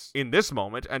realizes this in this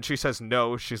moment, and she says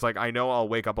no. She's like, I know I'll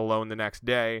wake up alone the next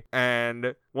day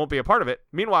and won't be a part of it.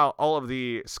 Meanwhile, all of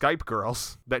the Skype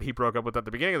girls that he broke up with at the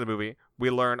beginning of the movie,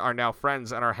 we learn are now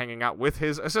friends and are hanging out with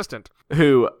his assistant.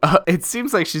 Who, it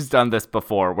seems like she's done this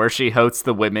before, where she hosts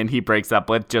the women he breaks up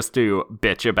with just to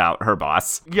bitch about her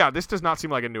boss. Yeah, this does not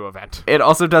seem like a new event. It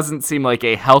also doesn't seem like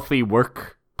a healthy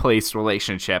workplace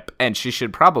relationship, and she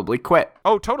should probably quit.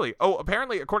 Oh, totally. Oh,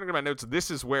 apparently, according to my notes,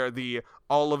 this is where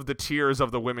all of the tears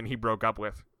of the women he broke up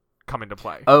with come into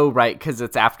play. Oh, right, because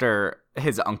it's after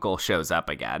his uncle shows up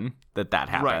again that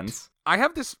happens. Right. I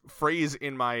have this phrase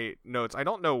in my notes. I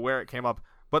don't know where it came up,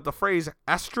 but the phrase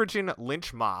estrogen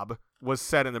lynch mob was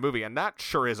said in the movie, and that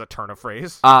sure is a turn of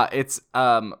phrase. It's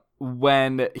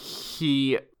when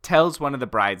he tells one of the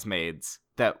bridesmaids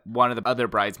that one of the other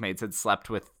bridesmaids had slept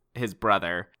with his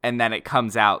brother, and then it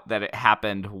comes out that it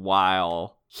happened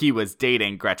while he was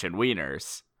dating Gretchen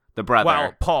Wieners, the brother.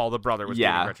 While Paul, the brother, was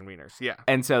dating Gretchen Wieners, yeah.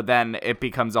 And so then it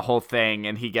becomes a whole thing,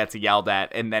 and he gets yelled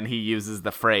at, and then he uses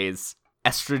the phrase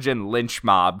estrogen lynch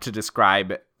mob to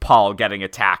describe Paul getting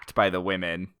attacked by the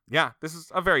women. Yeah, this is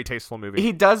a very tasteful movie.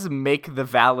 He does make the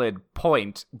valid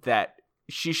point that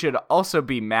she should also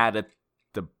be mad at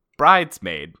the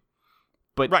bridesmaid,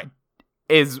 but right.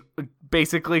 is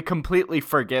basically completely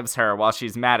forgives her while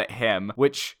she's mad at him,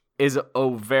 which is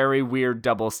a very weird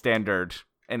double standard.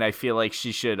 And I feel like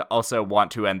she should also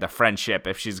want to end the friendship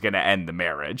if she's going to end the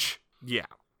marriage. Yeah.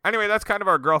 Anyway, that's kind of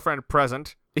our girlfriend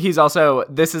present. He's also,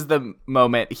 this is the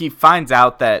moment, he finds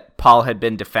out that Paul had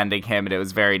been defending him and it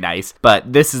was very nice,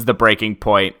 but this is the breaking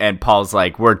point and Paul's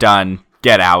like, we're done,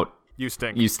 get out. You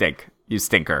stink. You stink. You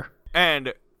stinker.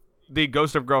 And the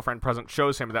ghost of girlfriend present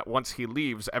shows him that once he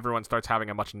leaves, everyone starts having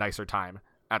a much nicer time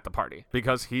at the party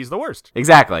because he's the worst.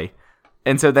 Exactly.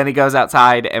 And so then he goes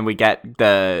outside and we get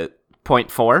the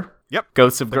point 4. Yep.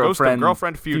 Ghost of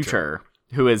girlfriend future.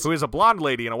 Who is a blonde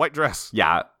lady in a white dress.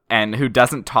 Yeah. And who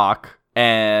doesn't talk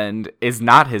and is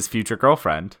not his future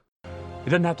girlfriend. It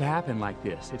doesn't have to happen like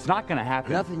this. It's not going to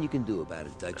happen. Nothing you can do about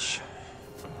it, Dutch.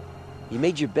 You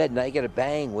made your bed, now you gotta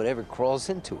bang whatever crawls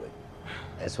into it.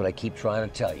 That's what I keep trying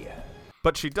to tell you.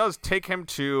 But she does take him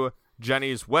to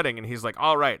Jenny's wedding, and he's like,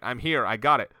 all right, I'm here, I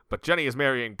got it. But Jenny is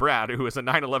marrying Brad, who is a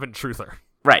 9/11 truther.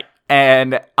 Right.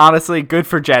 And honestly, good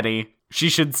for Jenny. She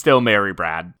should still marry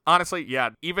Brad. Honestly, yeah,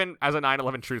 even as a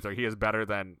 9/11 truther, he is better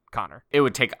than Connor. It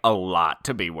would take a lot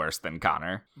to be worse than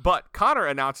Connor. But Connor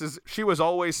announces she was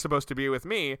always supposed to be with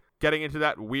me, getting into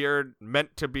that weird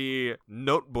meant-to-be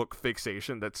notebook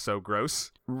fixation that's so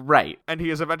gross. Right. And he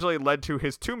is eventually led to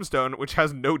his tombstone, which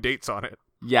has no dates on it.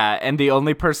 Yeah, and the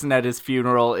only person at his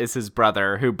funeral is his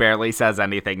brother, who barely says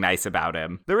anything nice about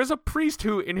him. There is a priest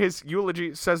who, in his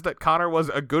eulogy, says that Connor was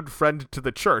a good friend to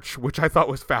the church, which I thought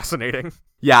was fascinating.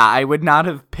 Yeah, I would not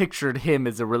have pictured him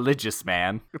as a religious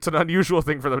man. It's an unusual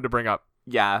thing for them to bring up.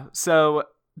 Yeah, so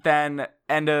then,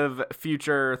 end of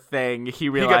future thing, he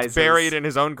realizes... He gets buried in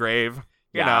his own grave.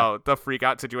 You Yeah. know, the freak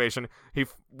out situation. He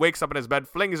wakes up in his bed,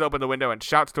 flings open the window, and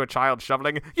shouts to a child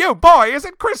shoveling, "You boy, is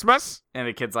it Christmas?" And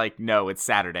the kid's like, no, it's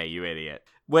Saturday, you idiot.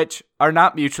 Which are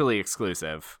not mutually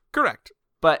exclusive. Correct.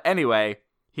 But anyway,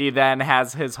 he then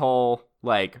has his whole,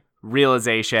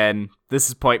 realization. This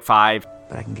is point 5.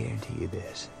 But I can guarantee you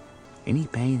this. Any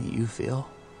pain that you feel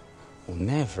will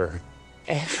never,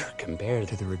 ever compare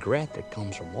to the regret that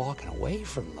comes from walking away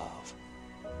from love.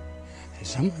 As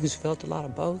someone who's felt a lot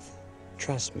of both,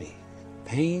 trust me,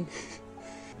 pain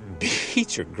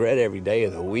beats regret every day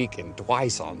of the week and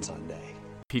twice on Sunday.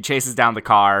 He chases down the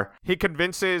car. He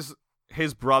convinces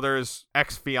his brother's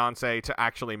ex-fiancée to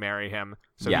actually marry him,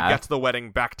 so Yeah. he gets the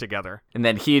wedding back together. And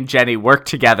then he and Jenny work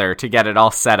together to get it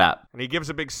all set up. And he gives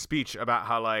a big speech about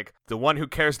how, the one who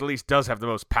cares the least does have the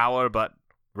most power, but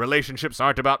relationships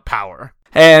aren't about power.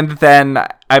 And then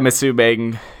I'm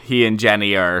assuming he and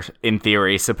Jenny are, in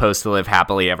theory, supposed to live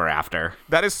happily ever after.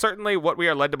 That is certainly what we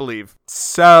are led to believe.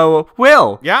 So,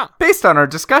 Will, Yeah. based on our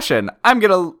discussion, I'm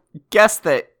going to guess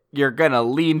that you're going to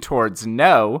lean towards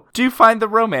no. Do you find the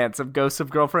romance of Ghosts of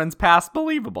Girlfriends Past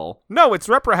believable? No, it's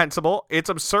reprehensible. It's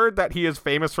absurd that he is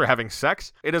famous for having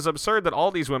sex. It is absurd that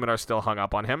all these women are still hung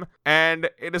up on him. And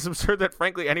it is absurd that,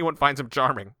 frankly, anyone finds him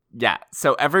charming. Yeah,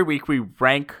 so every week we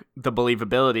rank the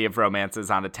believability of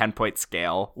romances on a 10-point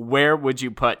scale. Where would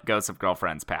you put Ghosts of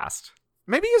Girlfriends Past?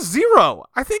 Maybe a 0.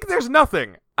 I think there's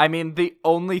nothing. I mean, the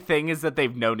only thing is that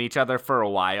they've known each other for a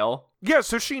while. Yeah,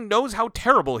 so she knows how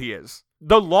terrible he is.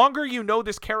 The longer you know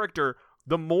this character,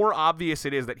 the more obvious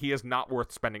it is that he is not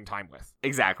worth spending time with.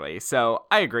 Exactly, so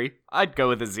I agree. I'd go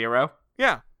with a 0.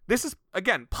 Yeah, this is,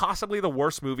 again, possibly the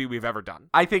worst movie we've ever done.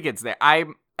 I think it's there.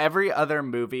 Every other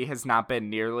movie has not been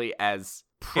nearly as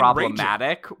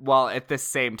problematic while at the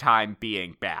same time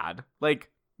being bad.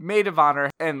 Maid of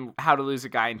Honor and How to Lose a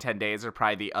Guy in 10 Days are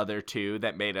probably the other two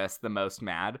that made us the most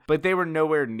mad, but they were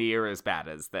nowhere near as bad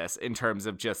as this in terms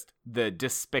of just the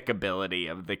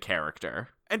despicability of the character.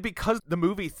 And because the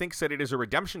movie thinks that it is a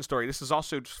redemption story, this is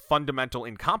also just fundamental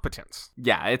incompetence.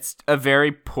 Yeah, it's a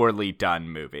very poorly done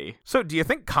movie. So do you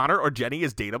think Connor or Jenny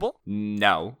is dateable?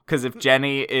 No, because if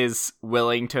Jenny is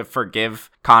willing to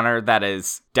forgive Connor, that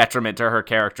is detriment to her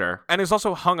character. And is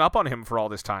also hung up on him for all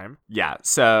this time. Yeah,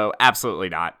 so absolutely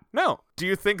not. No. Do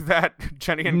you think that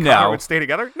Jenny and No. Connor would stay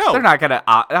together? No. They're not gonna,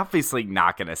 obviously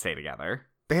not gonna stay together.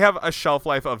 They have a shelf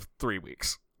life of 3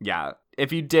 weeks. Yeah.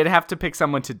 If you did have to pick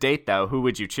someone to date, though, who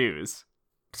would you choose?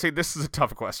 See, this is a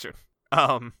tough question.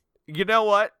 You know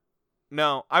what?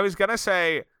 No, I was gonna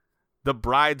say the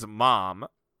bride's mom,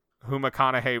 who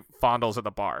McConaughey fondles at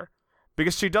the bar,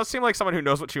 because she does seem like someone who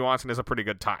knows what she wants and has a pretty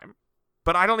good time.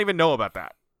 But I don't even know about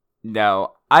that.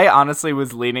 No, I honestly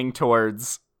was leaning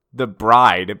towards the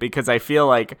bride because I feel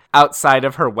like outside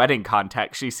of her wedding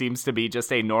context, she seems to be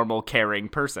just a normal, caring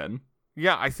person.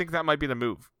 Yeah, I think that might be the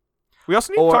move. We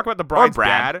also need to talk about the bride's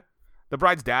dad. The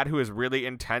bride's dad, who is really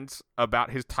intense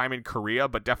about his time in Korea,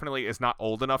 but definitely is not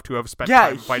old enough to have spent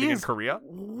time fighting in Korea.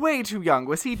 Way too young.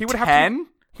 Was he 10?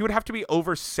 He would have to be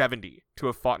over 70 to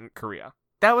have fought in Korea.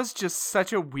 That was just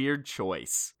such a weird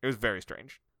choice. It was very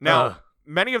strange. Now,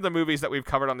 many of the movies that we've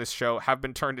covered on this show have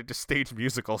been turned into stage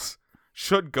musicals.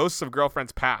 Should Ghosts of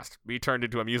Girlfriends Past be turned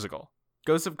into a musical?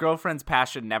 Ghosts of Girlfriends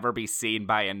Past should never be seen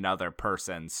by another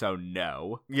person, so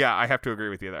no. Yeah, I have to agree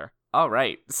with you there. All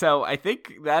right, so I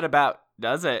think that about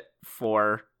does it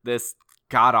for this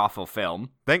god-awful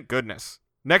film. Thank goodness.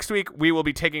 Next week, we will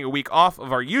be taking a week off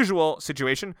of our usual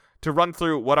situation to run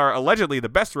through what are allegedly the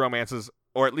best romances,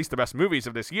 or at least the best movies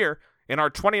of this year, in our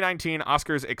 2019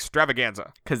 Oscars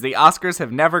extravaganza. Because the Oscars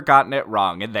have never gotten it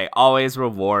wrong, and they always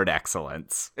reward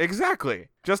excellence. Exactly.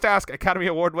 Just ask Academy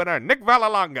Award winner Nick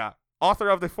Vallelonga, author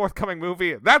of the forthcoming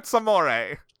movie That's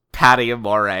Amore. Patty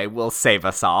Amore will save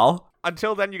us all.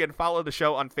 Until then, you can follow the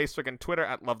show on Facebook and Twitter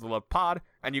at LoveTheLovePod,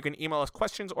 and you can email us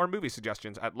questions or movie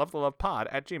suggestions at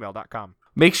lovethelovepod@gmail.com.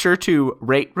 Make sure to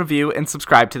rate, review, and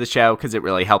subscribe to the show because it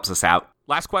really helps us out.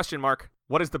 Last question, Mark.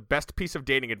 What is the best piece of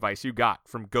dating advice you got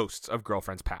from Ghosts of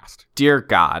Girlfriends Past? Dear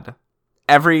God,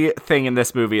 everything in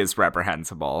this movie is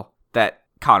reprehensible that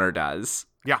Connor does.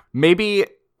 Yeah. Maybe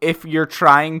if you're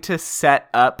trying to set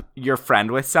up your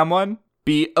friend with someone,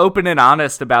 be open and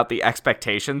honest about the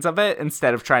expectations of it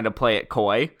instead of trying to play it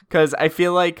coy. Because I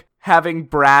feel like having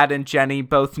Brad and Jenny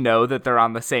both know that they're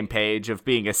on the same page of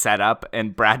being a setup,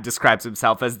 and Brad describes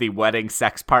himself as the wedding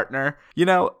sex partner, you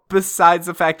know, besides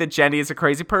the fact that Jenny is a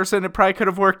crazy person, it probably could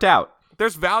have worked out.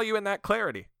 There's value in that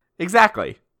clarity.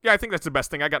 Exactly. Yeah, I think that's the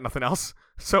best thing. I got nothing else.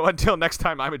 So until next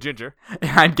time, I'm a ginger.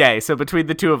 I'm gay, so between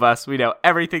the two of us, we know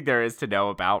everything there is to know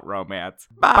about romance.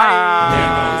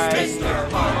 Bye! There goes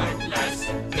Mr. Heartless.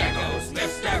 There goes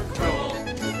Mr.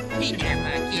 Cruel. He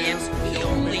never gives, he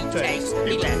only takes.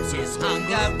 He lets his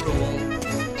hunger rule.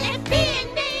 If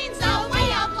being mean's a way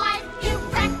of life, you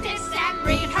practice and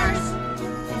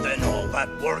rehearse. Then all that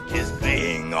work is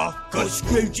paying off, 'cause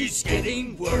Scrooge is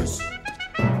getting worse.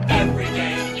 Every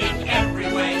day